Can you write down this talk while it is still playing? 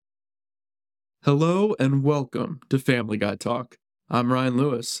Hello and welcome to Family Guy Talk. I'm Ryan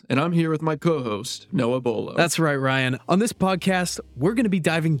Lewis, and I'm here with my co-host, Noah Bollow. That's right, Ryan. On this podcast, we're going to be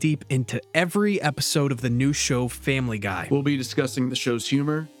diving deep into every episode of the new show Family Guy. We'll be discussing the show's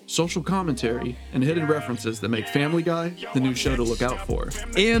humor, social commentary, and hidden references that make Family Guy the new show to look out for.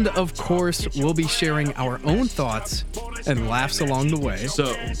 And, of course, we'll be sharing our own thoughts and laughs along the way.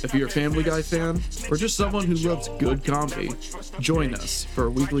 So, if you're a Family Guy fan, or just someone who loves good comedy, join us for a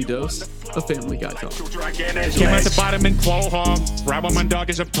weekly dose of Family Guy Talk. Came at the bottom in Quahog. Ride with my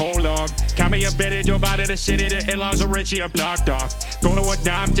dog is a prologue. Count me a bit, Joe by the city, the in-laws are Richie, a block dog. Go to a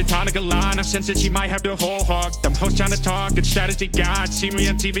dime, Titanic a line. I sense that she might have the whole hog. Them hosts trying to talk, it's strategy God. See me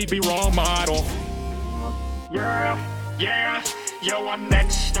on TV, be role model. Yeah. Yo, I'm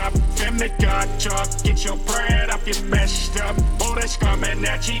next up. Family Guy Talk. Get your bread up, get messed up. All that's coming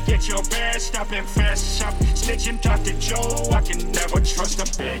at you, get your best up and fess up. Snitch and talk to Joe, I can never trust a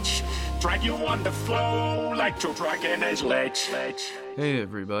bitch. Drag you on the flow like Joe dragging his legs. Hey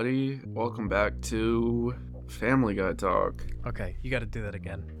everybody, welcome back to Family Guy Talk. Okay, you got to do that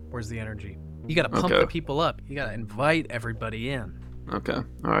again. Where's the energy? You got to pump the people up. You got to invite everybody in. Okay,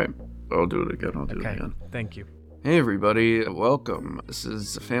 alright. I'll do it again, do it again. Thank you. Hey everybody, welcome. This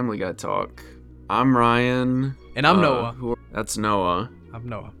is Family Guy Talk. I'm Ryan. And I'm Noah. That's Noah. I'm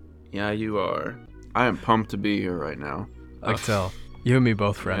Noah. Yeah, you are. I am pumped to be here right now. I can tell. You and me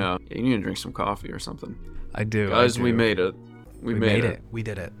both, friend. Yeah, you need to drink some coffee or something. I do. Guys, we made it. We made it. We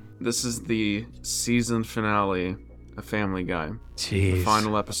did it. This is the season finale of Family Guy. Jeez. The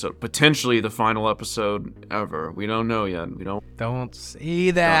final episode. Potentially the final episode ever. We don't know yet. We don't. Don't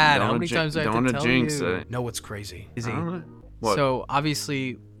say that. Don't How many times I have to tell jinx you? it. No, what's crazy? I don't know. What? So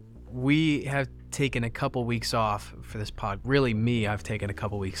obviously, we have taken a couple weeks off for this pod. Really, I've taken a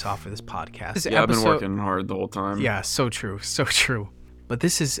couple weeks off for this podcast. I've been working hard the whole time. Yeah, so true. But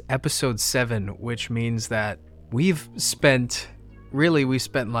this is episode 7, which means that we've spent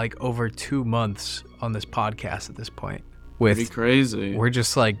like over 2 months on this podcast at this point. Pretty crazy. We're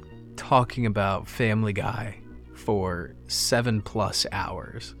just like talking about Family Guy for 7+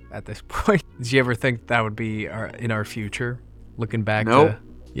 hours at this point. Did you ever think that would be in our future? Looking back Nope.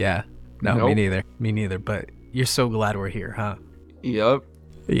 Yeah. No, Nope. Me neither. But you're so glad we're here, huh? Yep.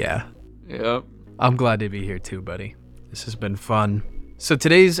 Yeah. Yep. I'm glad to be here too, buddy. This has been fun. So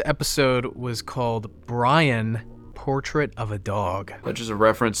today's episode was called Brian, Portrait of a Dog. That's just a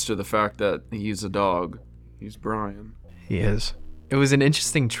reference to the fact that he's a dog. He's Brian. He is. It was an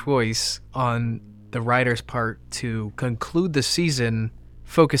interesting choice on the writer's part to conclude the season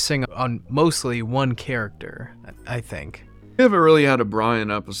focusing on mostly one character, I think. We haven't really had a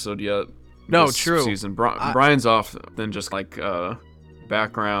Brian episode yet. No, this true. Season. Brian's often just like a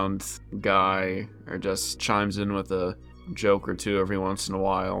background guy or just chimes in with a joke or two every once in a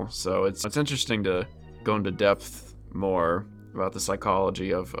while. So it's interesting to go into depth more about the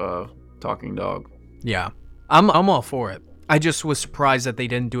psychology of talking dog. Yeah, I'm all for it. I just was surprised that they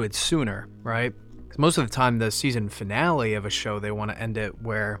didn't do it sooner, right? Because most of the time, the season finale of a show, they want to end it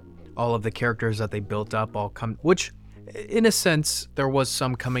where all of the characters that they built up all come, which in a sense, there was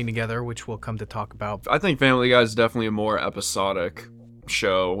some coming together, which we'll come to talk about. I think Family Guy is definitely a more episodic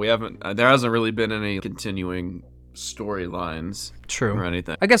show. There hasn't really been any continuing storylines. True. Or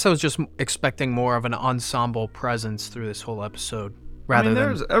anything. I guess I was just expecting more of an ensemble presence through this whole episode, rather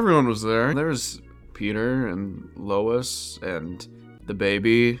than everyone was there. There's Peter and Lois and the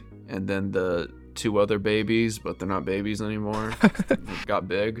baby, and then the 2 other babies, but they're not babies anymore. They got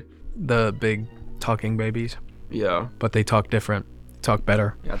big. the big talking babies, Yeah. but they talk different, talk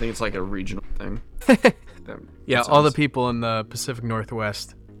better. Yeah, I think it's like a regional thing. Yeah, all the people in the Pacific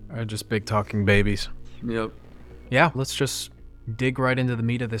Northwest are just big talking babies. Yep. Yeah, let's just dig right into the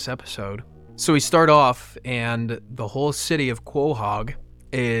meat of this episode. So we start off, and the whole city of Quahog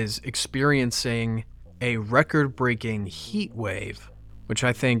is experiencing a record-breaking heat wave, which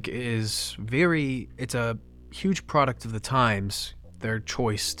I think is it's a huge product of the times, their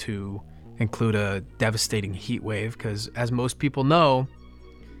choice to include a devastating heat wave, because as most people know,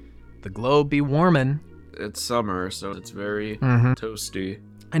 the globe be warming. It's summer, so it's very toasty.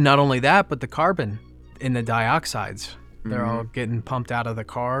 And not only that, but the carbon in the dioxides. They're all getting pumped out of the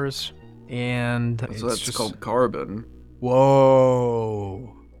cars, and So that's just called carbon.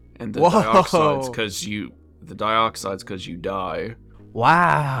 Whoa. And the dioxide's because you die.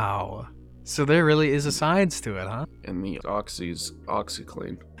 Wow. So there really is a science to it, huh? And the oxy's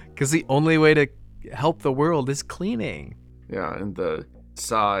OxyClean. Because the only way to help the world is cleaning. Yeah, and the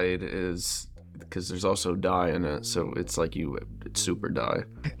side is because there's also dye in it, so it's like it's super dye.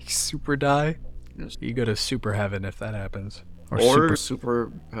 Super die? Yes. You go to super heaven if that happens. Or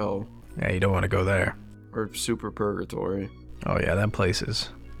super hell. Yeah, you don't want to go there. Or super purgatory. Oh yeah, that place is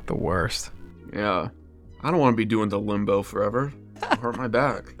the worst. Yeah. I don't want to be doing the limbo forever. It'll hurt my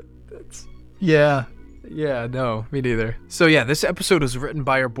back. Yeah. Yeah, no, me neither. So yeah, this episode was written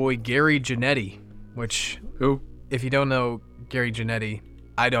by our boy Gary Janetti, which, Who? if you don't know Gary Janetti,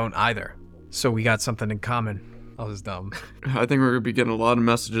 I don't either. So we got something in common. I was dumb. I think we're going to be getting a lot of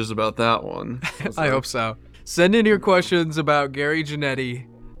messages about that one. I hope so. Send in your questions about Gary Janetti,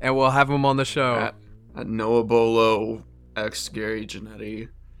 and we'll have him on the show. At Noah Bollow, ex Gary Janetti.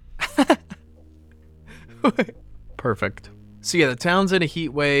 Perfect. So yeah, the town's in a heat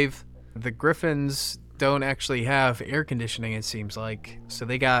wave. The Griffins don't actually have air conditioning, it seems like. So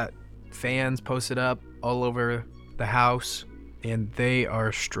they got fans posted up all over the house, and they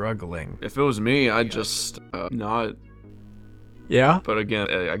are struggling. If it was me, I'd just not. Yeah? But again,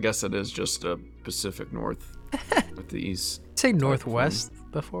 I guess it is just a Pacific North at the east. Say Northwest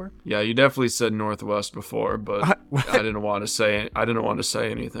before? Yeah, you definitely said Northwest before, but I didn't want to say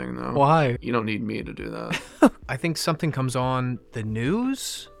anything though. Why? You don't need me to do that. I think something comes on the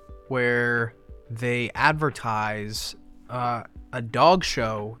news where they advertise a dog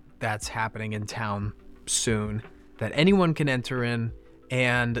show that's happening in town soon that anyone can enter in,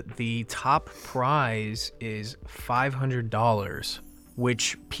 and the top prize is $500,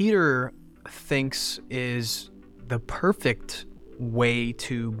 which Peter thinks is the perfect way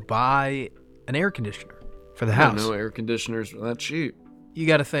to buy an air conditioner for the house. No air conditioners are that cheap. You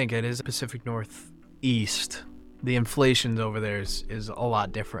got to think it is Pacific Northeast. The inflation over there is a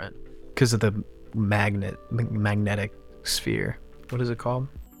lot different because of the magnetic sphere. What is it called?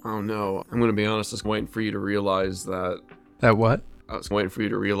 Oh no, I'm gonna be honest. I was waiting for you to realize that. That what? I was waiting for you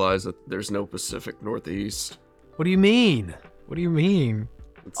to realize that there's no Pacific Northeast. What do you mean? What do you mean?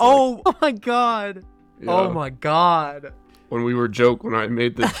 It's Oh my god! Yeah. Oh my god! When I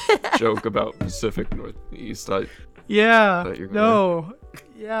made the joke about Pacific Northeast, Yeah. Thought you were No.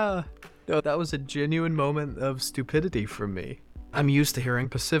 Yeah. No, that was a genuine moment of stupidity from me. I'm used to hearing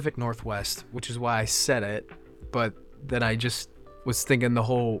Pacific Northwest, which is why I said it, but then I just was thinking the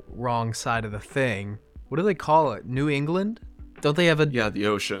whole wrong side of the thing. What do they call it? New England? Don't they have a... yeah, the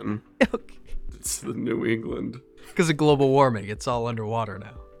ocean. It's the New England. Because of global warming, it's all underwater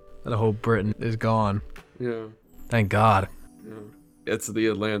now. The whole Britain is gone. Yeah. Thank God. Yeah. It's the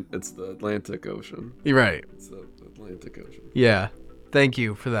Atlantic Ocean. You're right. It's the Atlantic Ocean. Yeah. Thank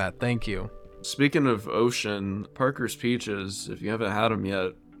you for that. Thank you. Speaking of ocean, Parker's Peaches, if you haven't had them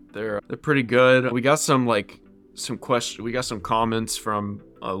yet, they're pretty good. We got some comments from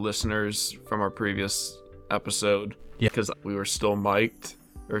listeners from our previous episode. Yeah. Because we were still mic'd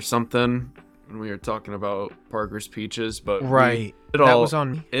or something when we were talking about Parker's Peaches, but Right. It all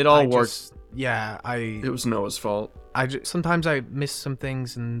worked. It was Noah's fault. Sometimes I miss some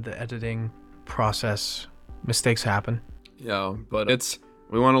things in the editing process. Mistakes happen. Yeah, but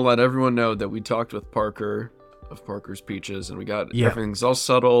we want to let everyone know that we talked with Parker of Parker's Peaches, and we got everything's all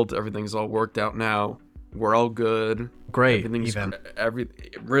settled, everything's all worked out now. We're all good. Great. Everything's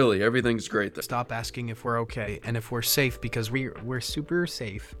great there. Stop asking if we're okay and if we're safe, because we're super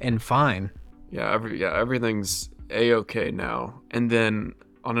safe and fine. Everything's a-okay now. And then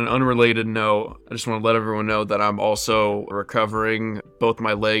on an unrelated note, I just want to let everyone know that I'm also recovering. Both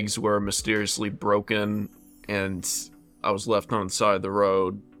my legs were mysteriously broken and I was left on the side of the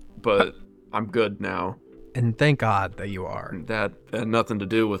road, but I'm good now. And thank God that you are. That had nothing to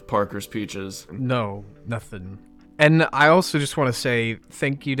do with Parker's Peaches. No, nothing. And I also just want to say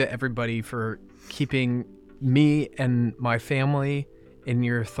thank you to everybody for keeping me and my family in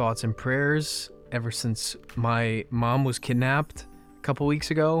your thoughts and prayers ever since my mom was kidnapped a couple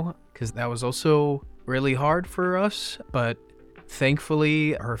weeks ago, because that was also really hard for us. But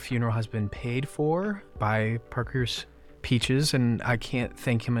thankfully, her funeral has been paid for by Parker's Peaches, and I can't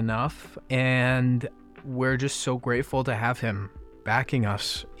thank him enough. And we're just so grateful to have him backing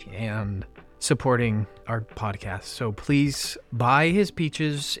us and supporting our podcast. So please buy his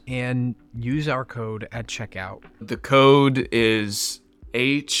peaches and use our code at checkout. The code is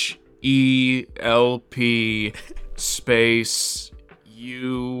HELP space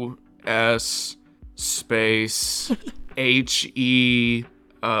US space HE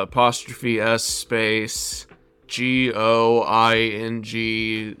apostrophe S space GOING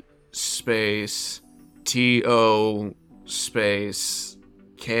space TO space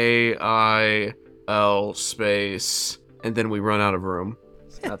KIL space, and then we run out of room.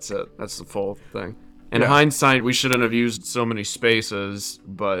 That's it. That's the full thing. In hindsight, we shouldn't have used so many spaces,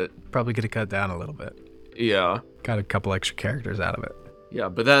 but probably could have cut down a little bit. Yeah. Got a couple extra characters out of it. Yeah,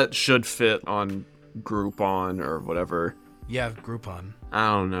 but that should fit on Groupon or whatever. Yeah, Groupon. I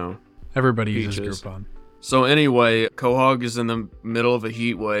don't know. Everybody uses Peaches. Groupon. So anyway, Quahog is in the middle of a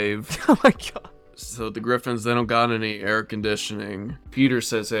heat wave. Oh my god. So the Griffins, they don't got any air conditioning. Peter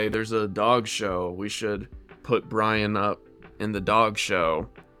says, hey, there's a dog show. We should put Brian up in the dog show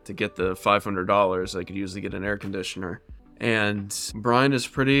to get the $500. They could use to get an air conditioner. And Brian is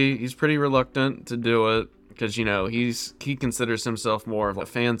he's pretty reluctant to do it because, you know, he considers himself more of a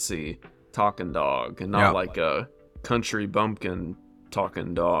fancy talking dog and not like a country bumpkin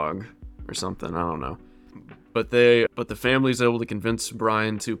talking dog or something. I don't know. But the family's able to convince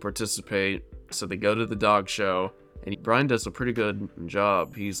Brian to participate. So they go to the dog show, and Brian does a pretty good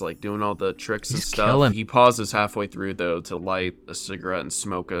job. He's like doing all the tricks and stuff. Killing. He pauses halfway through though to light a cigarette and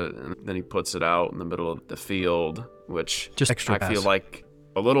smoke it, and then he puts it out in the middle of the field, which Just extra I feel like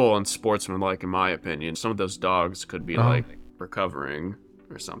a little unsportsmanlike in my opinion. Some of those dogs could be like recovering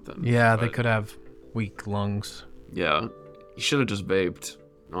or something. Yeah, they could have weak lungs. Yeah, he should have just vaped.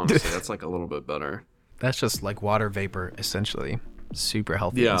 Honestly, that's like a little bit better. That's just like water vapor, essentially. Super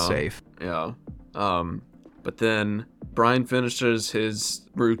healthy and safe. Yeah. But then Brian finishes his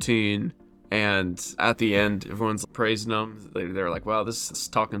routine, and at the end, everyone's praising him. They're like, wow, this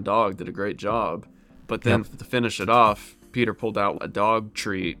talking dog did a great job. But then to finish it off, Peter pulled out a dog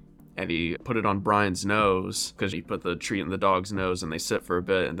treat, and he put it on Brian's nose, because he put the treat in the dog's nose, and they sit for a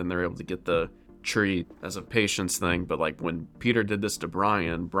bit, and then they're able to get the treat as a patience thing. But like when Peter did this to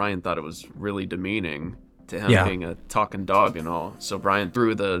Brian thought it was really demeaning to him being a talking dog and all. So Brian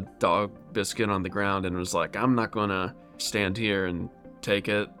threw the dog biscuit on the ground and was like, I'm not gonna stand here and take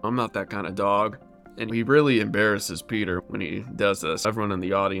it. I'm not that kind of dog. And he really embarrasses Peter when he does this. Everyone in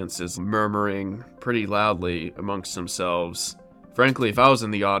the audience is murmuring pretty loudly amongst themselves. Frankly, if I was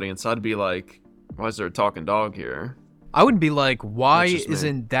in the audience, I'd be like, why is there a talking dog here? I would be like, why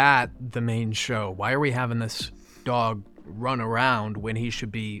isn't that the main show? Why are we having this dog run around when he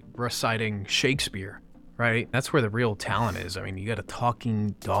should be reciting Shakespeare? Right? That's where the real talent is. I mean, you got a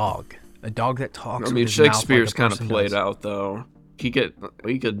talking dog. A dog that talks. I mean, with his mouth Shakespeare's like kind of person played does. out though. We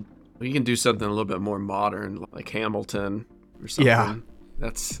can do something a little bit more modern, like Hamilton or something. Yeah.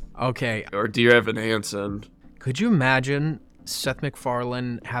 That's okay. Or Dear Evan Hansen. Could you imagine Seth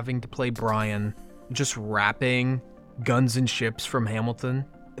MacFarlane having to play Brian, just rapping Guns and Ships from Hamilton?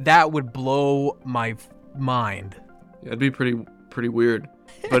 That would blow my mind. Yeah, it'd be pretty weird.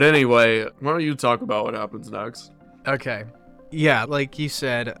 But anyway, why don't you talk about what happens next? Okay. Yeah, like you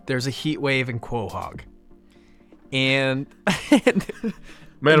said, there's a heat wave in Quahog. And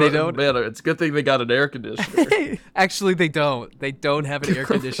Man, they don't. It's a good thing they got an air conditioner. Actually, they don't. They don't have an air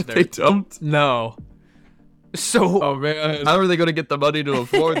conditioner. They don't? No. So, Oh man, how are they going to get the money to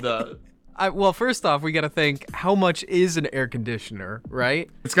afford that? well, first off, we got to think, how much is an air conditioner, right?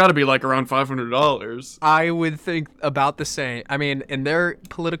 It's got to be like around $500. I would think about the same. I mean, in their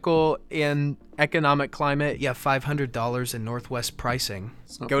political and economic climate, yeah, $500 in Northwest pricing.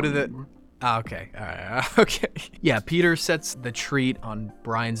 Go to the... Anymore. Okay. All right. Okay. Yeah, Peter sets the treat on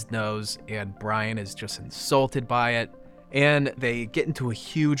Brian's nose, and Brian is just insulted by it. And they get into a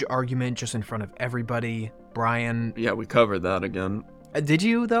huge argument just in front of everybody. Brian... Yeah, we covered that again. Did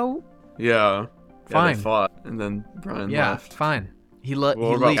you, though? Yeah. Fine. They fought, and then Brian Yeah, left. fine. He What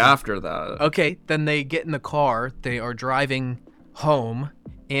about leaves. after that? Okay, then they get in the car. They are driving home,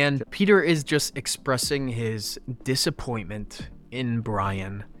 and Peter is just expressing his disappointment in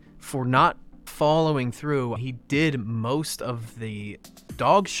Brian for not following through. He did most of the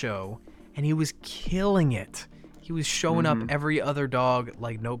dog show, and he was killing it. He was showing up every other dog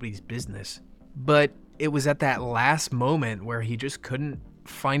like nobody's business. But it was at that last moment where he just couldn't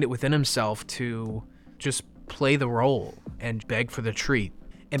find it within himself to just play the role and beg for the treat.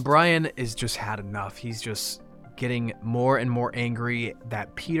 And Brian is just had enough. He's just getting more and more angry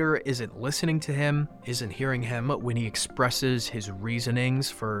that Peter isn't listening to him, isn't hearing him when he expresses his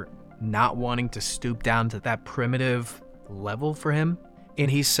reasonings for not wanting to stoop down to that primitive level for him. And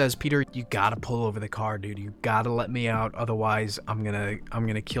he says, Peter, you gotta pull over the car, dude. You gotta let me out, otherwise I'm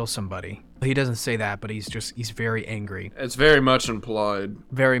gonna kill somebody. He doesn't say that, but he's very angry. It's very much implied.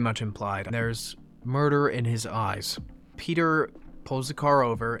 Very much implied. There's murder in his eyes. Peter pulls the car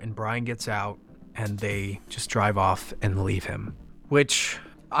over and Brian gets out and they just drive off and leave him, which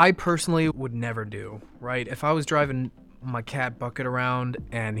I personally would never do, right? If I was driving my cat Bucket around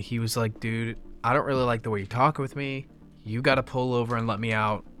and he was like, dude, I don't really like the way you talk with me. You got to pull over and let me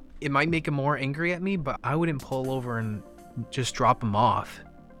out. It might make him more angry at me, but I wouldn't pull over and just drop him off,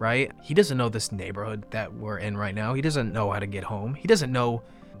 right? He doesn't know this neighborhood that we're in right now. He doesn't know how to get home. He doesn't know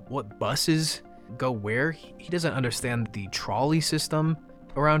what buses go where. He doesn't understand the trolley system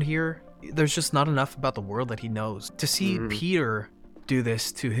around here. There's just not enough about the world that he knows. To see Peter do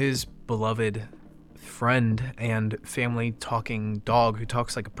this to his beloved friend and family talking dog who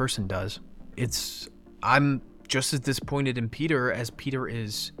talks like a person does. I'm just as disappointed in Peter as Peter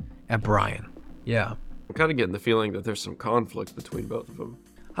is at Brian. Yeah. I'm kind of getting the feeling that there's some conflict between both of them.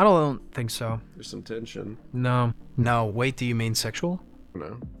 I don't think so. There's some tension. No. Wait, do you mean sexual?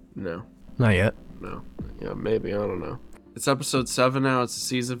 No. Not yet. No. Yeah, maybe. I don't know. It's episode 7 now. It's the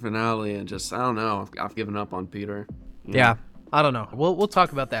season finale, and just, I don't know. I've given up on Peter. Yeah. I don't know. We'll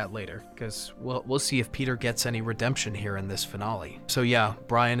talk about that later, because we'll see if Peter gets any redemption here in this finale. So yeah,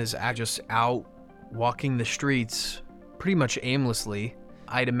 Brian is just out walking the streets pretty much aimlessly.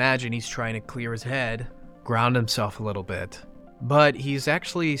 I'd imagine he's trying to clear his head, ground himself a little bit. But he's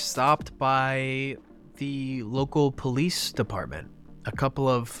actually stopped by the local police department. A couple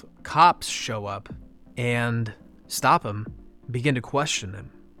of cops show up and stop him, begin to question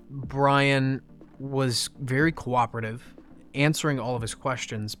him. Brian was very cooperative, answering all of his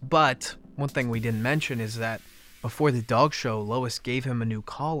questions, but one thing we didn't mention is that before the dog show, Lois gave him a new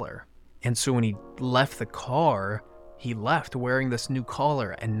collar. And so when he left the car, he left wearing this new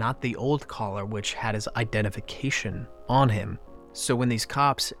collar and not the old collar, which had his identification on him. So when these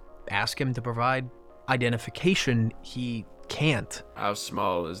cops ask him to provide identification, he can't. How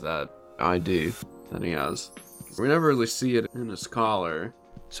small is that ID that he has? We never really see it in his collar.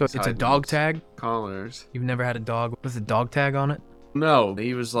 So it's a dog tag? Collars. You've never had a dog with a dog tag on it? No,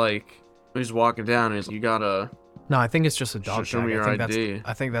 he was walking down and he's like, you gotta... No, I think it's just a dog show tag. me your ID.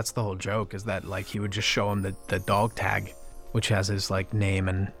 I think that's the whole joke, is that like he would just show him the dog tag, which has his like name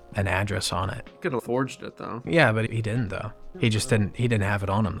and an address on it. He could have forged it though. Yeah, but he didn't though. He didn't have it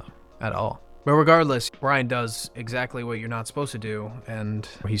on him though, at all. But regardless, Brian does exactly what you're not supposed to do, and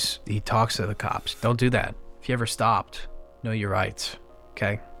he talks to the cops. Don't do that. If you ever stopped, know your rights.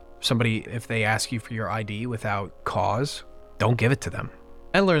 Okay? If they ask you for your ID without cause, don't give it to them.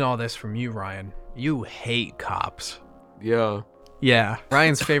 I learned all this from you, Ryan. You hate cops. Yeah. Yeah.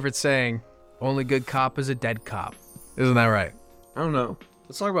 Ryan's favorite saying, only good cop is a dead cop. Isn't that right? I don't know.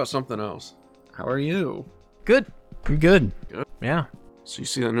 Let's talk about something else. How are you? Good. I'm good. Good? Yeah. So you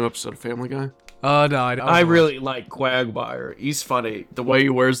see that new episode of Family Guy? Oh, no, I don't. I really like Quagmire. He's funny. The way he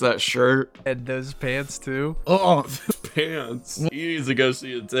wears that shirt. And those pants, too. Oh, the pants. He needs to go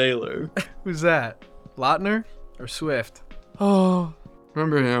see a tailor. Who's that? Lautner or Swift? Oh,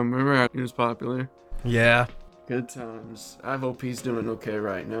 remember him. Remember how he was popular? Yeah. Good times. I hope he's doing okay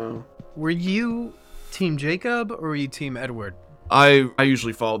right now. Were you Team Jacob or were you Team Edward? I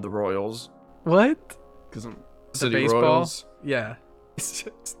usually followed the Royals. What? Because I'm The City baseball? Royals. Yeah. It's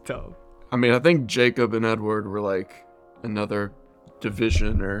just dope. I mean, I think Jacob and Edward were like another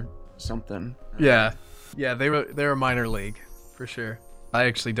division or something. Yeah. Yeah, they were minor league, for sure. I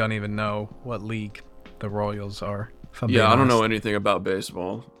actually don't even know what league the Royals are. If I'm being Yeah, I don't know honest. anything about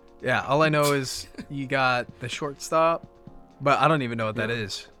baseball. Yeah, all I know is you got the shortstop, but I don't even know what that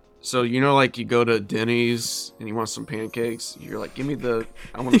is. So, you know, like you go to Denny's and you want some pancakes, you're like,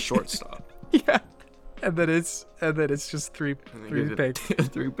 I want a shortstop. Yeah. And then it's just three And they pancakes. give you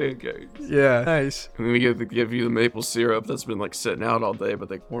 3 pancakes. Yeah. Nice. And then they give you the maple syrup that's been like sitting out all day, but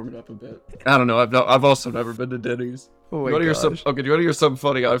they warm it up a bit. I don't know. I've also never been to Denny's. Oh You want to hear something? Okay, do you want to hear something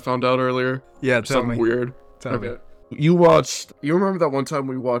funny I found out earlier? Yeah, tell Something me. weird. Tell me. You remember that one time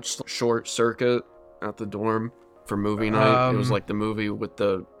we watched Short Circuit at the dorm for movie night? It was like the movie with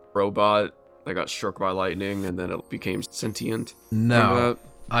the robot that got struck by lightning and then it became sentient. Remember No, that?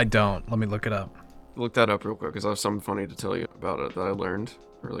 I don't. Let me look it up. Look that up real quick because I have something funny to tell you about it that I learned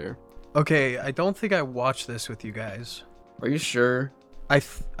earlier. Okay, I don't think I watched this with you guys. Are you sure? I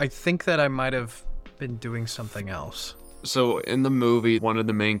think that I might have been doing something else. So in the movie, one of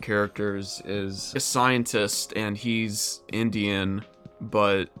the main characters is a scientist and he's Indian,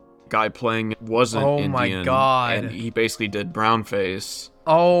 but guy playing wasn't Oh Indian. my God. And he basically did brownface.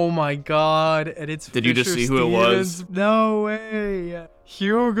 Oh my God! And it's Did you just Fisher see who it was? Stevens. No way!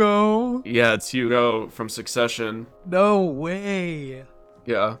 Hugo! Yeah, it's Hugo from Succession. No way!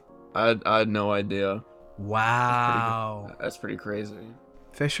 Yeah, I had no idea. Wow. That's pretty crazy.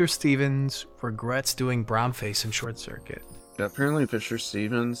 Fisher Stevens regrets doing brownface in Short Circuit. Yeah, apparently Fisher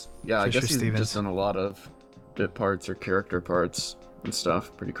Stevens. Yeah, I Fisher guess he's Stevens. just done a lot of bit parts or character parts and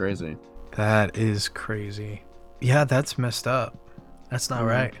stuff. Pretty crazy. That is crazy. Yeah, that's messed up. That's not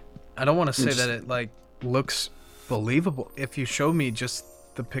right. I don't want to say It's- that it like looks believable. If you showed me just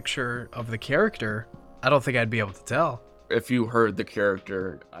the picture of the character, I don't think I'd be able to tell. If you heard the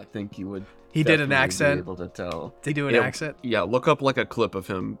character, I think you would. He did an definitely accent? Be able to tell. Did he do an Yeah, accent? Yeah, look up like a clip of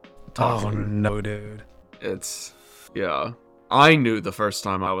him talking. Oh no, dude. It's, yeah. I knew the first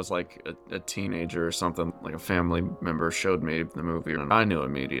time I was like a teenager or something, like a family member showed me the movie, and I knew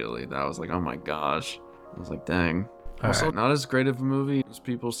immediately that I was like, oh my gosh. I was like, dang. Also, right. not as great of a movie as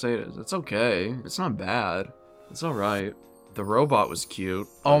people say it is. It's okay. It's not bad. It's alright. The robot was cute.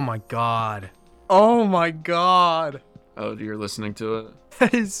 Oh my god. Oh my god. Oh, you're listening to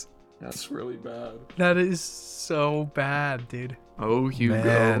it? That's really bad. That is so bad, dude. Oh, Hugo.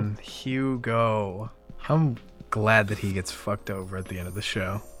 Man, Hugo. I'm glad that he gets fucked over at the end of the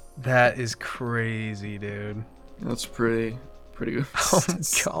show. That is crazy, dude. That's pretty good. Oh my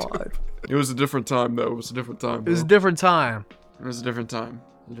god. It was a different time, though. It was a different time. It was a different time. It was a different time.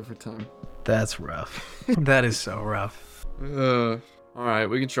 A different time. That's rough. That is so rough. Alright,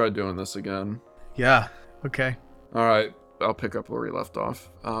 we can try doing this again. Yeah. Okay. Alright, I'll pick up where we left off.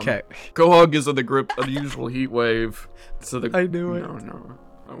 Okay. Quahog is in the grip of the usual heat wave. So I knew it. No.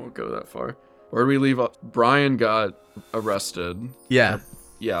 I won't go that far. Where do we leave off? Brian got arrested. Yeah.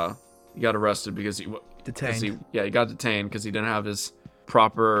 Yeah. He got arrested because he Detained. he got detained because he didn't have his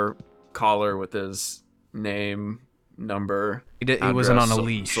proper collar with his name, number. He wasn't on a address,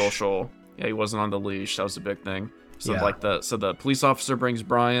 leash. Social. Yeah, he wasn't on the leash. That was a big thing. So Yeah. the police officer brings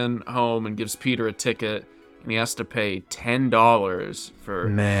Brian home and gives Peter a ticket, and he has to pay $10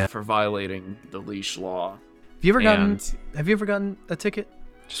 for violating the leash law. Have you ever gotten a ticket?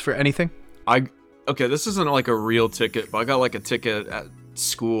 Just for anything? Okay, this isn't like a real ticket, but I got like a ticket at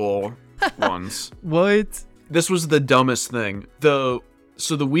school once. What? This was the dumbest thing.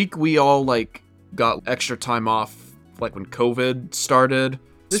 So the week we all like got extra time off, like when COVID started,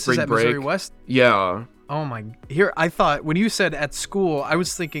 This spring is at break. Missouri West? Yeah. Oh my. Here, I thought, when you said at school, I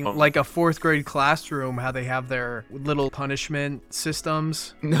was thinking like a 4th grade classroom, how they have their little punishment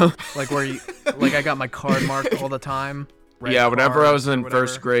systems. No. Like where you, like I got my card marked all the time. Red Yeah, whenever card I was or in whatever.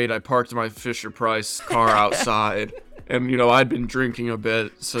 first grade, I parked my Fisher Price car outside, and I'd been drinking a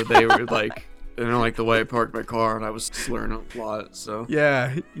bit, so they were like, they didn't like the way I parked my car, and I was slurring a lot. So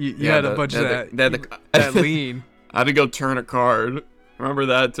Yeah, you had a bunch of that. That lean. I had to go turn a card. Remember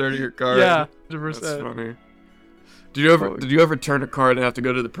that, turning your card? Yeah, That's 100%. funny. Did you ever turn a card and have to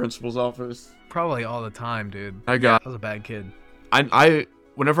go to the principal's office? Probably all the time, dude. I was a bad kid.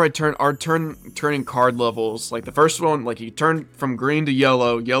 Whenever I turning card levels, like the first one, like you turn from green to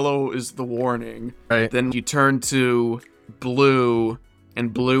yellow. Yellow is the warning. Right. Then you turn to blue,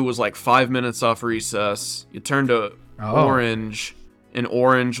 and blue was like 5 minutes off recess. You turn to orange, and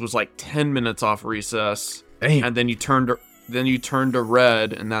orange was like 10 minutes off recess. Damn. And then you turn to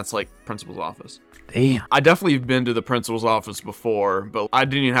red, and that's like principal's office. Damn. I definitely have been to the principal's office before, but I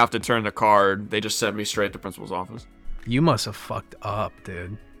didn't even have to turn the card. They just sent me straight to principal's office. You must have fucked up,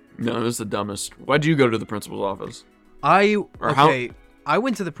 dude. No, it was the dumbest. Why'd you go to the principal's office? I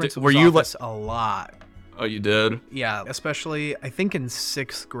went to the principal's office a lot. Oh, you did? Yeah, especially I think in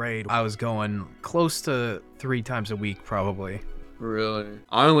 6th grade, I was going close to 3 times a week, probably. Really?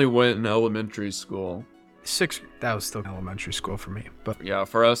 I only went in elementary school. That was still elementary school for me, but Yeah,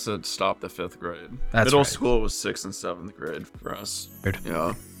 for us it stopped at 5th grade. That's Middle right. school was 6th and 7th grade for us. Weird.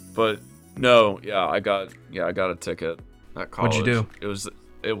 Yeah, but no, I got a ticket at college. What'd you do?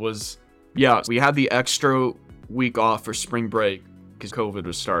 It was we had the extra week off for spring break because COVID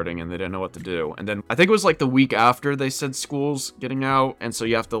was starting and they didn't know what to do. And then I think it was like the week after they said school's getting out, and so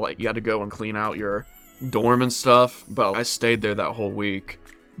you had to go and clean out your dorm and stuff. But I stayed there that whole week.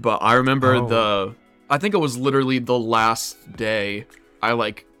 But I remember I think it was literally the last day I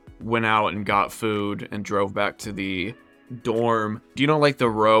went out and got food and drove back to the dorm. Do you know the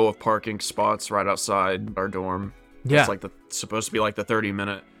row of parking spots right outside our dorm? Yeah. It's supposed to be the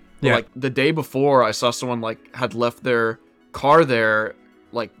 30-minute. Yeah. The day before, I saw someone had left their car there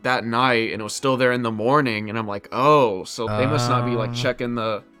that night, and it was still there in the morning, and I'm like, oh, so they must not be checking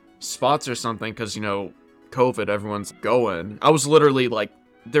the spots or something, because COVID, everyone's going. I was literally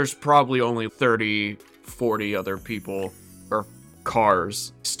there's probably only 30, 40 other people or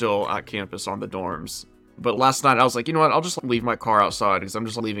cars still at campus on the dorms. But last night I was like, you know what, I'll just leave my car outside because I'm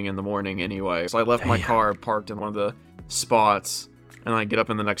just leaving in the morning anyway. So I left my car parked in one of the spots, and I get up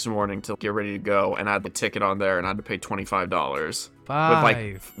in the next morning to get ready to go, and I had the ticket on there, and I had to pay $25.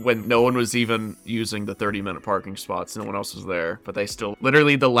 $5. When no one was even using the 30-minute parking spots, no one else was there. But they still,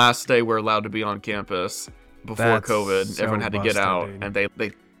 literally the last day we're allowed to be on campus before That's COVID, so everyone had to get busted, out, dude. and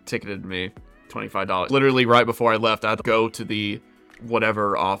they ticketed me $25. Literally right before I left, I had to go to the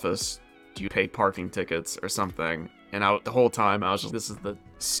whatever office. Do you pay parking tickets or something? And the whole time I was just, this is the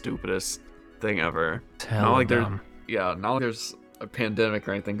stupidest thing ever. Not like there's a pandemic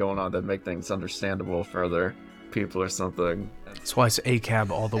or anything going on that make things understandable for other people or something. That's why it's ACAB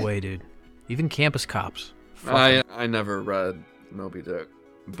all the way, dude. Even campus cops. I never read Moby Dick,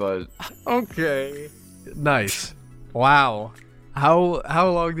 but Okay. Nice. Wow. How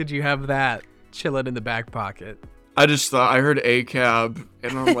long did you have that chilling in the back pocket? I just thought I heard ACAB,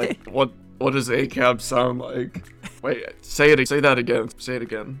 and I'm like, what does ACAB sound like? Wait, say that again. Say it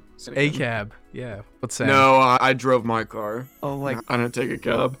again. ACAB. Yeah. What's that? No, I drove my car. Oh, like, I didn't take a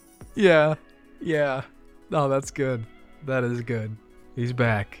cab. yeah. Yeah. No, that's good. That is good. He's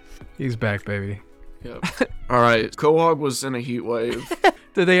back. He's back, baby. Yep. All right. Quahog was in a heat wave.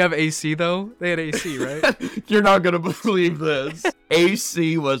 Did they have AC though? They had AC, right? You're not gonna believe this.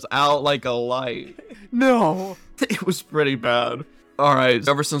 AC was out like a light. No. It was pretty bad. All right.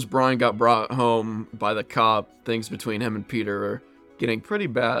 Ever since Brian got brought home by the cop, things between him and Peter are getting pretty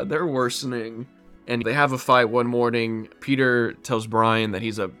bad. They're worsening, and they have a fight one morning. Peter tells Brian that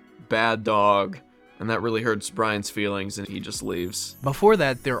he's a bad dog, and that really hurts Brian's feelings, and he just leaves. Before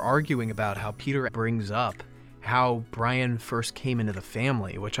that, they're arguing about how Peter brings up how Brian first came into the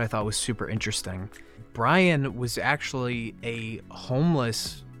family, which I thought was super interesting. Brian was actually a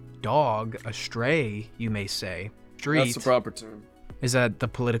homeless dog, a stray, you may say. Street. That's the proper term. Is that the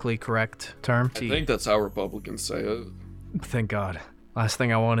politically correct term? I think that's how Republicans say it. Thank God. Last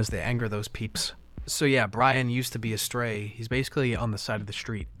thing I want is to anger those peeps. So yeah, Brian used to be a stray. He's basically on the side of the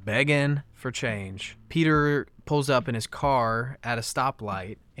street, begging for change. Peter pulls up in his car at a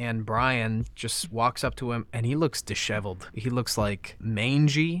stoplight, and Brian just walks up to him, and he looks disheveled. He looks like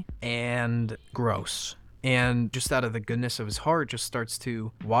mangy and gross. And just out of the goodness of his heart, just starts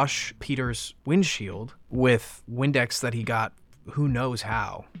to wash Peter's windshield with Windex that he got who knows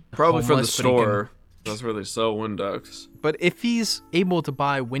how. Probably from the Homeless, but he store. That's where they sell Windex. But if he's able to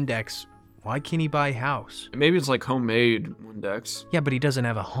buy Windex, why can't he buy house? Maybe it's like homemade Windex. Yeah, but he doesn't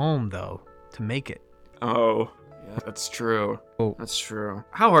have a home, though, to make it. Oh, yeah, that's true. Oh. That's true.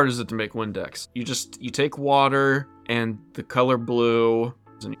 How hard is it to make Windex? You take water and the color blue,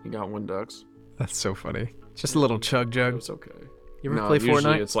 and you got Windex. That's so funny. Just a little chug jug. It's okay. You ever play usually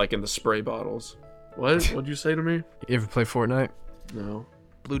Fortnite? It's like in the spray bottles. What? What'd you say to me? You ever play Fortnite? No.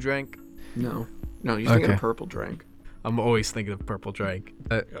 Blue drink? No, you think Okay. of purple drink. I'm always thinking of purple drink.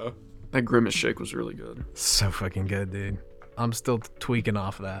 Yeah. That Grimace shake was really good. So fucking good, dude. I'm still tweaking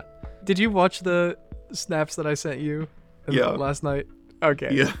off that. Did you watch the snaps that I sent you last night? Okay.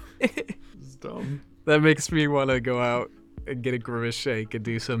 Yeah. It's dumb. That makes me want to go out and get a Grimace shake and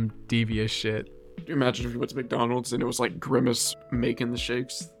do some devious shit. Can you imagine if you went to McDonald's and it was like Grimace making the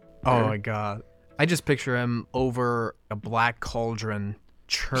shakes? Oh my god. I just picture him over a black cauldron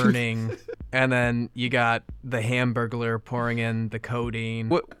churning, and then you got the Hamburglar pouring in the codeine.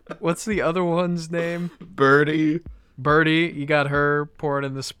 What's the other one's name? Birdie. Birdie, you got her pouring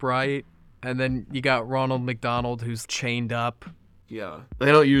in the Sprite, and then you got Ronald McDonald who's chained up. Yeah.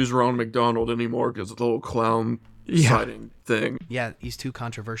 They don't use Ronald McDonald anymore because of the little clown sighting thing. Yeah, he's too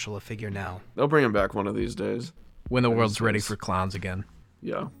controversial a figure now. They'll bring him back one of these days. When the world's ready for clowns again.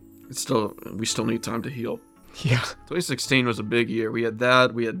 Yeah. We still need time to heal. Yeah. 2016 was a big year. We had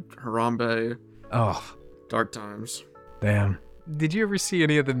that. We had Harambe. Oh, Dark times. damn. Did you ever see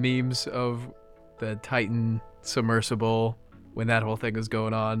any of the memes of the Titan submersible when that whole thing was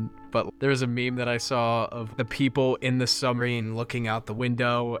going on? But there was a meme that I saw of the people in the submarine looking out the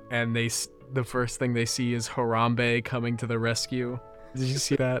window, and the first thing they see is Harambe coming to the rescue. Did you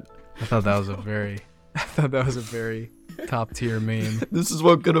see that? I thought that was a very top tier meme. This is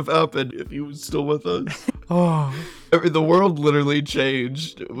what could have happened if he was still with us. Oh, I mean, the world literally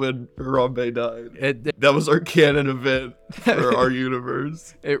changed when Harambe died. That was our canon event for our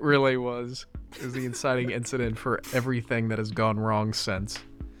universe. It really was. It was the inciting incident for everything that has gone wrong since.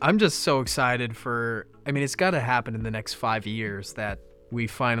 I'm just so excited it's got to happen in the next 5 years that we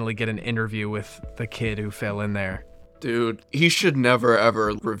finally get an interview with the kid who fell in there. Dude, he should never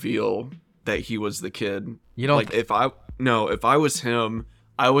ever reveal that he was the kid. You don't like if I was him,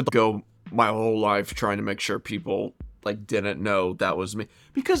 I would go my whole life trying to make sure people like didn't know that was me,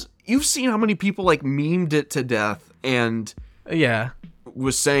 because you've seen how many people like memed it to death and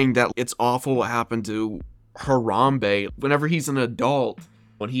was saying that it's awful what happened to Harambe whenever he's an adult.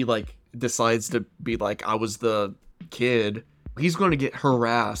 When he like decides to be like, I was the kid, he's going to get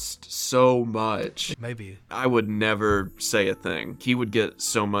harassed so much. Maybe. I would never say a thing. He would get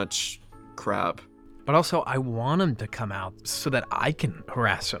so much crap. But also, I want him to come out so that I can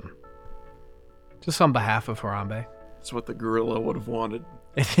harass him. Just on behalf of Harambe. That's what the gorilla would have wanted.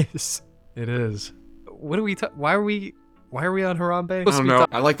 It is. It is. What are we? Why are we on Harambe? I don't know.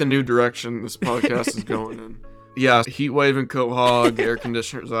 I like the new direction this podcast is going in. Yeah, heat wave in Quahog, air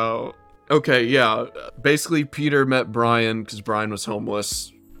conditioners out. Okay, yeah. Basically, Peter met Brian because Brian was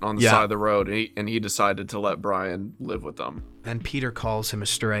homeless on the side of the road, and he decided to let Brian live with them. And Peter calls him a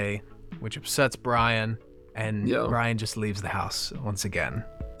stray, which upsets Brian, and Brian just leaves the house once again.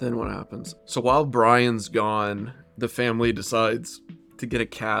 Then what happens? So while Brian's gone, the family decides to get a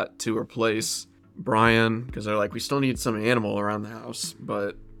cat to replace Brian, because they're like, we still need some animal around the house,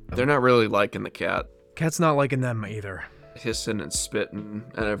 but they're not really liking the cat. Cat's not liking them either. Hissing and spitting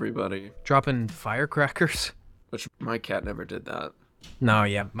at everybody. Dropping firecrackers. Which my cat never did that. No,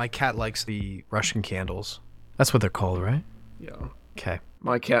 yeah. My cat likes the Russian candles. That's what they're called, right? Yeah. Okay.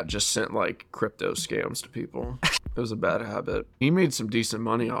 My cat just sent, like, crypto scams to people. It was a bad habit. He made some decent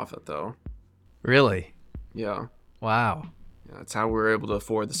money off it, though. Really? Yeah. Wow. Yeah, that's how we were able to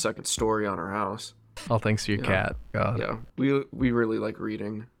afford the second story on our house. All thanks to your cat. God. Yeah. We really like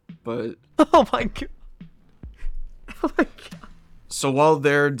reading, but... Oh my god. Oh my god. So while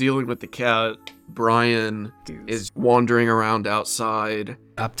they're dealing with the cat, Brian is wandering around outside.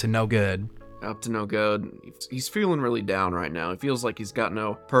 Up to no good. Up to no good. He's feeling really down right now. He feels like he's got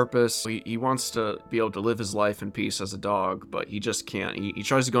no purpose. He wants to be able to live his life in peace as a dog, but he just can't. He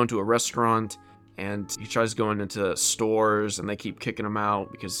tries to go into a restaurant, and he tries going into stores, and they keep kicking him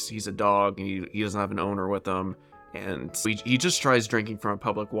out because he's a dog, and he doesn't have an owner with him. And he just tries drinking from a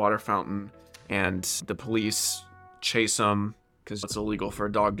public water fountain, and the police chase him because it's illegal for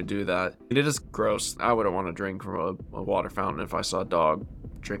a dog to do that. And it is gross. I wouldn't want to drink from a water fountain if I saw a dog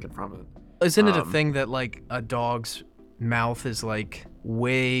drinking from it. Isn't it a thing that, like, a dog's mouth is, like,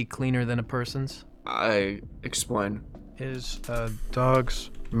 way cleaner than a person's? I explain. Is a dog's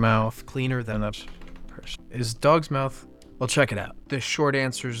mouth cleaner than a person? Is dog's mouth... Well, check it out. The short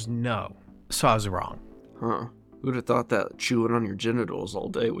answer is no. So I was wrong. Huh. Who'd have thought that chewing on your genitals all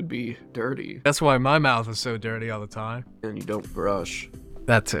day would be dirty? That's why my mouth is so dirty all the time. And you don't brush.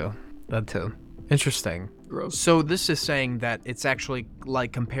 That too. Interesting. Gross. So this is saying that it's actually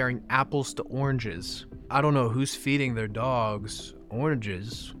like comparing apples to oranges. I don't know who's feeding their dogs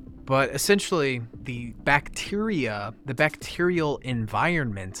oranges, but essentially the bacteria, the bacterial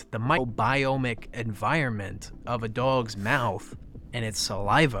environment, the microbiomic environment of a dog's mouth and its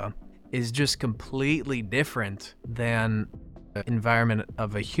saliva is just completely different than the environment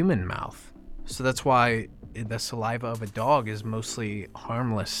of a human mouth. So that's why the saliva of a dog is mostly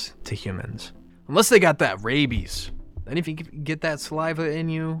harmless to humans. Unless they got that rabies. Then if you get that saliva in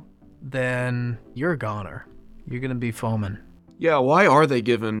you, then you're a goner. You're gonna be foaming. Yeah, why are they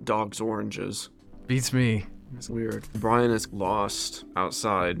giving dogs oranges? Beats me. It's weird. Brian is lost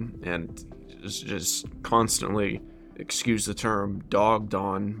outside and is just constantly, excuse the term, dogged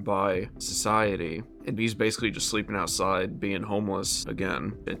on by society. And he's basically just sleeping outside, being homeless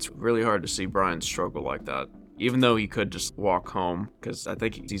again. It's really hard to see Brian struggle like that. Even though he could just walk home, because I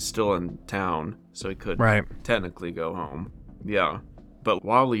think he's still in town, so he could technically go home. Yeah. But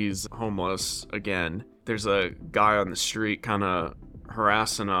while he's homeless, again, there's a guy on the street kind of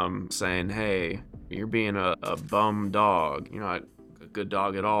harassing him, saying, hey, you're being a bum dog. You're not a good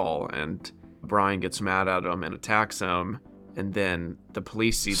dog at all. And Brian gets mad at him and attacks him. And then the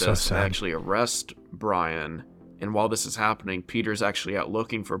police see this and actually arrest Brian. And while this is happening, Peter's actually out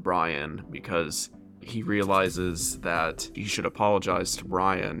looking for Brian because he realizes that he should apologize to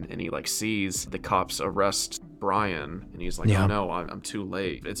Brian, and he like sees the cops arrest Brian, and he's like, oh no, I'm too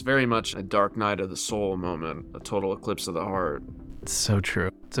late. It's very much a dark night of the soul moment, a total eclipse of the heart. It's so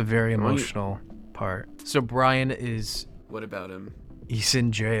true. It's a very emotional part. So Brian is... What about him? He's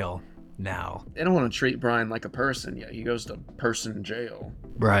in jail now. They don't want to treat Brian like a person yet. He goes to person jail.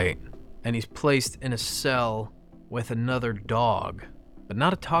 Right. And he's placed in a cell with another dog, but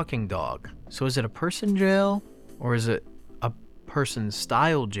not a talking dog. So is it a person jail, or is it a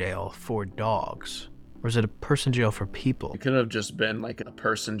person-style jail for dogs? Or is it a person jail for people? It could have just been like a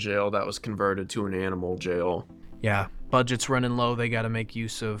person jail that was converted to an animal jail. Yeah, budget's running low. They got to make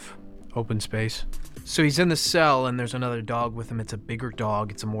use of open space. So he's in the cell, and there's another dog with him. It's a bigger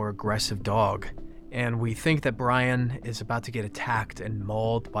dog. It's a more aggressive dog. And we think that Brian is about to get attacked and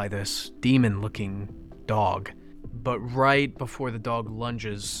mauled by this demon-looking dog. But right before the dog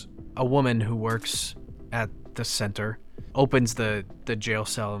lunges, a woman who works at the center opens the jail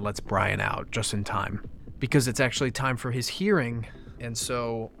cell and lets Brian out just in time, because it's actually time for his hearing. And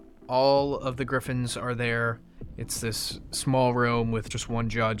so all of the Griffins are there. It's this small room with just one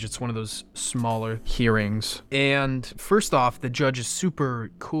judge. It's one of those smaller hearings. And first off, the judge is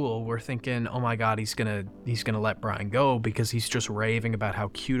super cool. We're thinking, oh my God, he's gonna let Brian go because he's just raving about how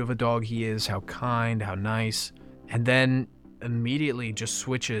cute of a dog he is, how kind, how nice. And then immediately just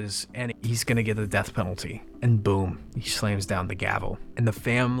switches, and he's gonna get the death penalty. And boom, he slams down the gavel. And the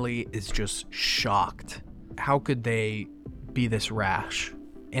family is just shocked. How could they be this rash?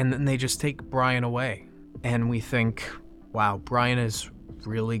 And then they just take Brian away. And we think, wow, Brian is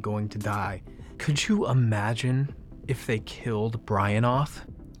really going to die. Could you imagine if they killed Brian off?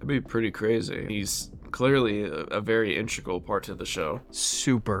 That'd be pretty crazy. He's clearly a very integral part to the show.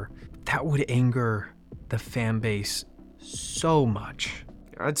 Super. That would anger the fan base so much.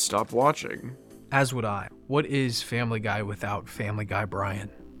 I'd stop watching. As would I. What is Family Guy without Family Guy Brian?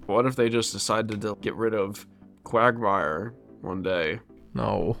 What if they just decided to get rid of Quagmire one day?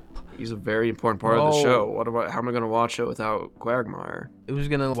 No. He's a very important part of the show. How am I going to watch it without Quagmire? It was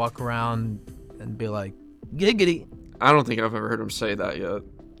going to walk around and be like, giggity. I don't think I've ever heard him say that yet.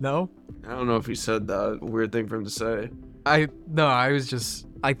 No? I don't know if he said that. Weird thing for him to say. I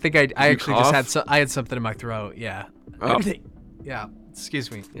had something in my throat. Yeah. Oh. Yeah.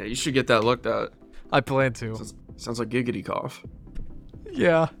 Excuse me. Yeah, you should get that looked at. I plan to. Sounds like giggity cough.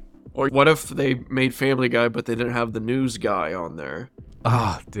 Yeah. Or what if they made Family Guy, but they didn't have the news guy on there?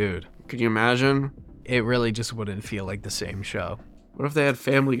 Oh, dude. Could you imagine? It really just wouldn't feel like the same show. What if they had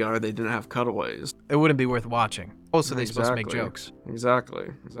Family Guy, they didn't have cutaways? It wouldn't be worth watching. Also, they're supposed to make jokes. Exactly.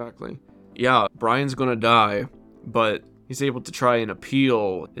 Yeah, Brian's gonna die, but he's able to try and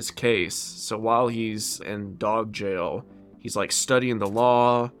appeal his case. So while he's in dog jail, he's like studying the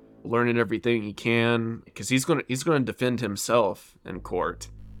law, learning everything he can, because he's gonna defend himself in court.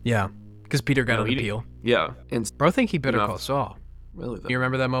 Yeah, because Peter got an appeal. Yeah, and bro, I think he Better Call Saul. Really? Though? You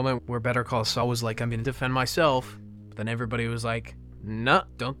remember that moment where Better Call Saul was like, "I'm gonna defend myself," but then everybody was like, "No,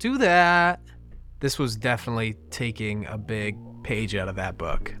 don't do that." This was definitely taking a big page out of that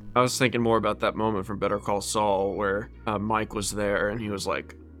book. I was thinking more about that moment from Better Call Saul where Mike was there and he was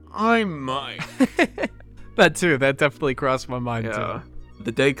like, "I'm Mike." That too. That definitely crossed my mind too.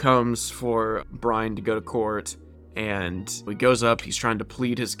 The day comes for Brian to go to court, and he goes up. He's trying to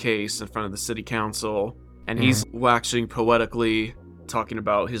plead his case in front of the city council, and he's waxing poetically, talking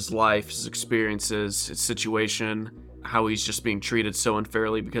about his life, his experiences, his situation, how he's just being treated so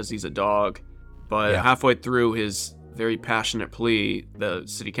unfairly because he's a dog. But halfway through his very passionate plea, the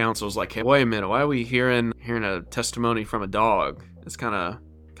city council is like, "Hey, wait a minute, why are we hearing a testimony from a dog? It's kind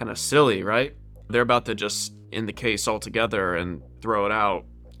of silly, right?" They're about to just end the case altogether and throw it out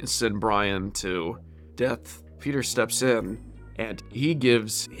and send Brian to death. Peter steps in and he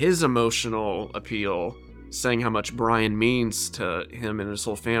gives his emotional appeal, saying how much Brian means to him and his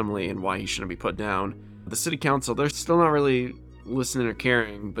whole family and why he shouldn't be put down. The city council, they're still not really listening or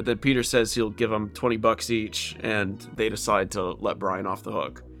caring, but then Peter says he'll give them $20 each, and they decide to let Brian off the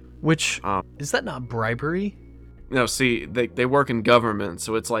hook. Which, is that not bribery? No, see, they work in government,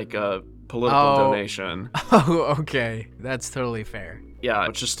 so it's like a political donation. Oh, okay. That's totally fair. Yeah,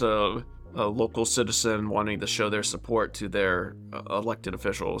 it's just a local citizen wanting to show their support to their elected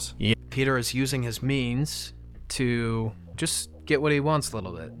officials. Yeah. Peter is using his means to just get what he wants a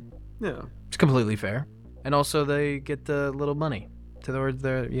little bit. Yeah. It's completely fair. And also they get the little money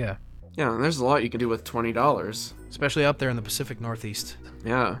to yeah. Yeah, and there's a lot you can do with $20. Especially up there in the Pacific Northeast.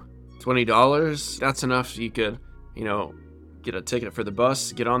 Yeah. $20, that's enough. You could, get a ticket for the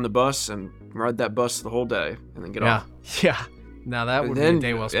bus, get on the bus, and ride that bus the whole day, and then get off. Yeah. Now that would be a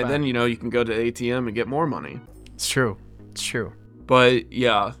day well spent. And then, you can go to the ATM and get more money. It's true. But,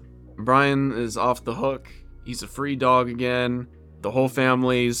 yeah, Brian is off the hook. He's a free dog again. The whole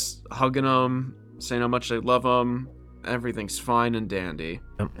family's hugging him, saying how much they love him. Everything's fine and dandy.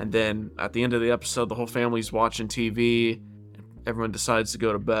 Yep. And then, at the end of the episode, the whole family's watching TV. Everyone decides to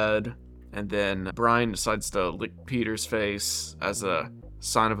go to bed. And then Brian decides to lick Peter's face as a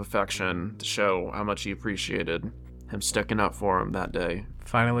sign of affection to show how much he appreciated him sticking up for him that day.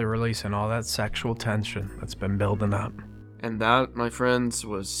 Finally releasing all that sexual tension that's been building up. And that, my friends,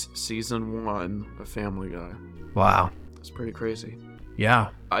 was season 1 of Family Guy. Wow. It's pretty crazy. Yeah.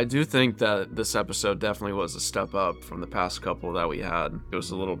 I do think that this episode definitely was a step up from the past couple that we had. It was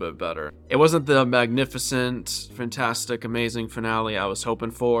a little bit better. It wasn't the magnificent, fantastic, amazing finale I was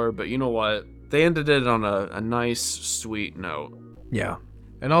hoping for, but you know what? They ended it on a nice, sweet note. Yeah.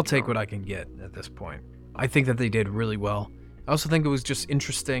 And I'll take what I can get at this point. I think that they did really well. I also think it was just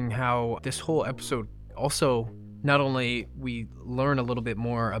interesting how this whole episode also, not only we learn a little bit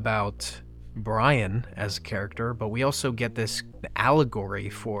more about Brian as a character, but we also get this allegory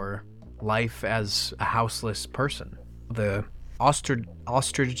for life as a houseless person. The ostrich,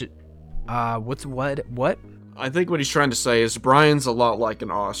 what? I think what he's trying to say is Brian's a lot like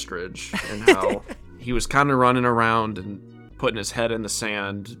an ostrich, and how he was kind of running around and putting his head in the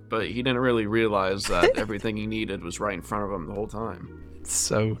sand, but he didn't really realize that everything he needed was right in front of him the whole time. It's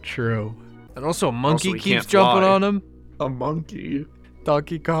so true. And also a monkey keeps jumping on him. A monkey?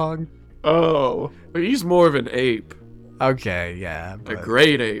 Donkey Kong. Oh, but he's more of an ape. Okay, yeah. A But,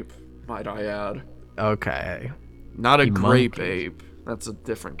 great ape, might I add. okay. Not a grape Humongous. ape. That's a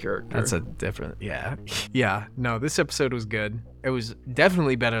different character. That's a different, yeah. Yeah, no, this episode was good. It was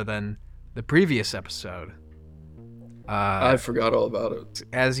definitely better than the previous episode. I forgot all about it.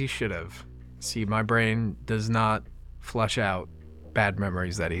 As you should have. See, my brain does not flush out bad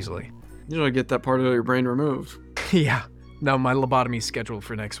memories that easily. You don't get that part of your brain removed. Yeah. No, my lobotomy's scheduled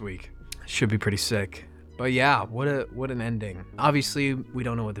for next week. Should be pretty sick. But yeah, what an ending. Obviously, we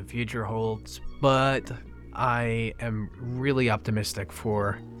don't know what the future holds, but I am really optimistic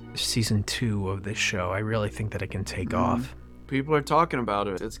for season 2 of this show. I really think that it can take off. People are talking about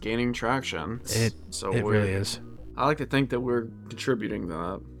it. It's gaining traction. It really is. I like to think that we're contributing to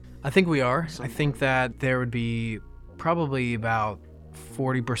that. I think we are. I think that there would be probably about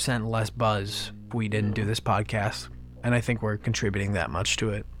 40% less buzz if we didn't do this podcast. And I think we're contributing that much to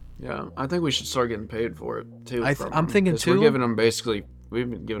it. Yeah, I think we should start getting paid for it, too. I'm thinking, too. We're giving them we've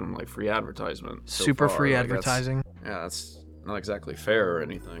been giving them, like, free advertisement. Super so far. free Like, advertising. that's not exactly fair or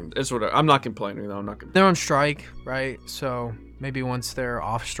anything. It's what I'm not complaining, though. They're on strike, right? So maybe once they're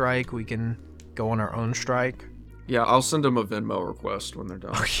off strike, we can go on our own strike. Yeah, I'll send them a Venmo request when they're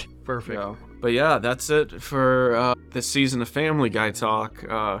done. Perfect. Yeah. But yeah, that's it for this season of Family Guy Talk.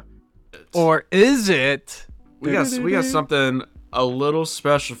 Or is it? We got something a little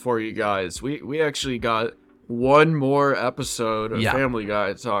special for you guys. We actually got one more episode of Family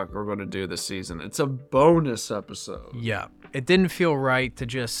Guy Talk we're going to do this season. It's a bonus episode. Yeah. It didn't feel right to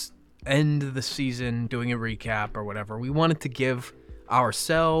just end the season doing a recap or whatever. We wanted to give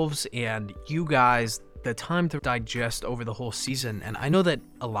ourselves and you guys the time to digest over the whole season. And I know that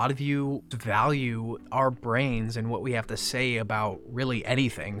a lot of you value our brains and what we have to say about really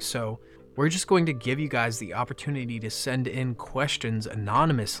anything. So we're just going to give you guys the opportunity to send in questions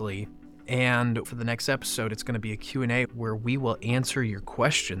anonymously. And for the next episode, it's going to be a Q&A where we will answer your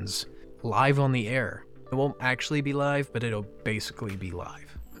questions live on the air. It won't actually be live, but it'll basically be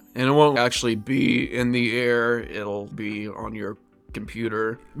live. And it won't actually be in the air. It'll be on your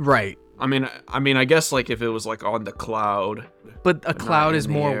computer. Right. I mean, I guess like if it was like on the cloud. But a cloud is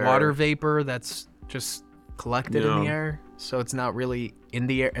more air. water vapor that's just collected in the air. So it's not really in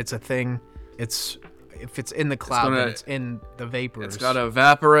the air. It's a thing. If it's in the cloud, then it's in the vapors. It's got to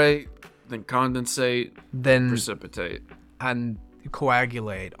evaporate, then condensate, then precipitate. And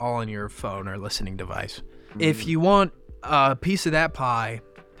coagulate all on your phone or listening device. If you want a piece of that pie,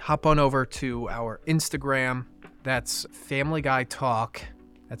 hop on over to our Instagram. That's Family Guy Talk.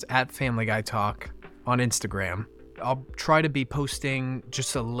 That's at Family Guy Talk on Instagram. I'll try to be posting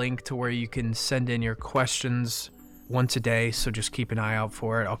just a link to where you can send in your questions once a day, so just keep an eye out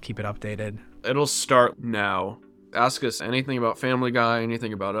for it. I'll keep it updated. It'll start now. Ask us anything about Family Guy,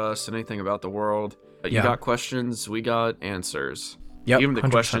 anything about us, anything about the world. You got questions, we got answers. Yep, Even the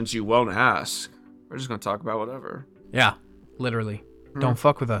 100%. questions you won't ask, we're just going to talk about whatever. Yeah, literally. Don't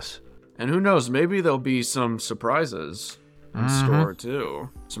fuck with us. And who knows, maybe there'll be some surprises in store too.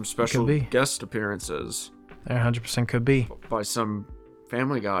 Some special guest appearances. There 100% could be. By some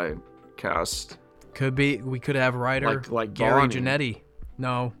Family Guy cast. Could be. We could have writer like Gary Bonnie. Janetti.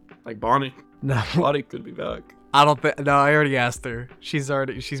 No. Like Bonnie. No. Bonnie could be back. I don't think. No, I already asked her. She's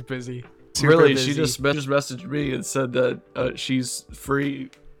busy. Super Really? busy. She just messaged me and said that she's free.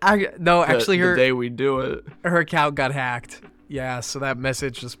 Actually, the day we do it. Her account got hacked. Yeah, so that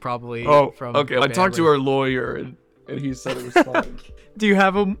message was probably from. Okay. I talked to her lawyer and he said it was fine. Do you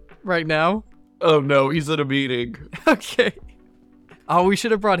have him right now? Oh no, he's at a meeting. Okay. Oh, we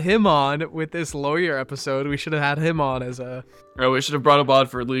should have brought him on with this lawyer episode. We should have had him on as a. Oh, we should have brought him on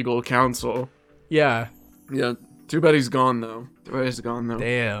for legal counsel. Yeah. Yeah. Too bad he's gone though.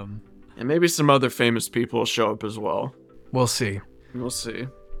 Damn. And maybe some other famous people will show up as well. We'll see. We'll see.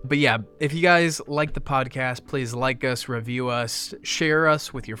 But yeah, if you guys like the podcast, please like us, review us, share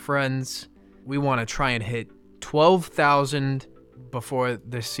us with your friends. We want to try and hit 12,000 before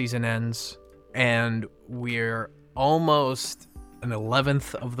this season ends. And we're almost an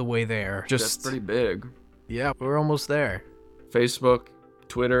 11th of the way there. That's pretty big. Yeah, we're almost there. Facebook,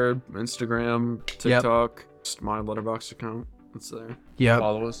 Twitter, Instagram, TikTok, just my Letterboxd account. It's there. Yeah.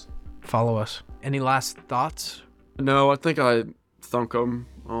 Follow us. Any last thoughts? No, I think I thunk them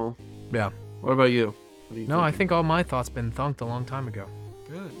all. Yeah. What about you? I think all my thoughts been thunked a long time ago.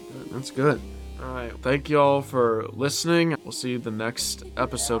 Good. That's good. All right. Thank you all for listening. We'll see you the next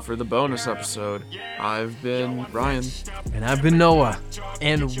episode for the bonus episode. I've been Ryan. And I've been Noah.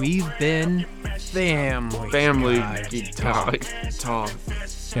 And we've been Family Guy Talk.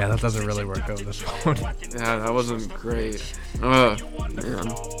 Yeah, that doesn't really work over this phone. Yeah, that wasn't great. Man.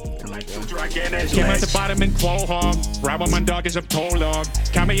 like two dragons. Came at the bottom in Quahog. Ride with my dog is a prologue.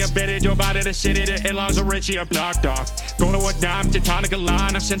 Count me embedded, your body, the city, the in-laws are Richie, a blocked off. Go to a dime, Titanic a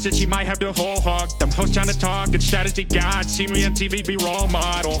line. I'm sensing she might have the whole hog. Them hosts trying to talk, it's strategy God. See me on TV, be role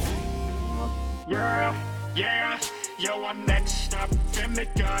model. Yeah, yeah, yo, I'm next up. Family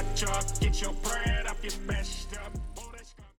God talk, get your bread up your man.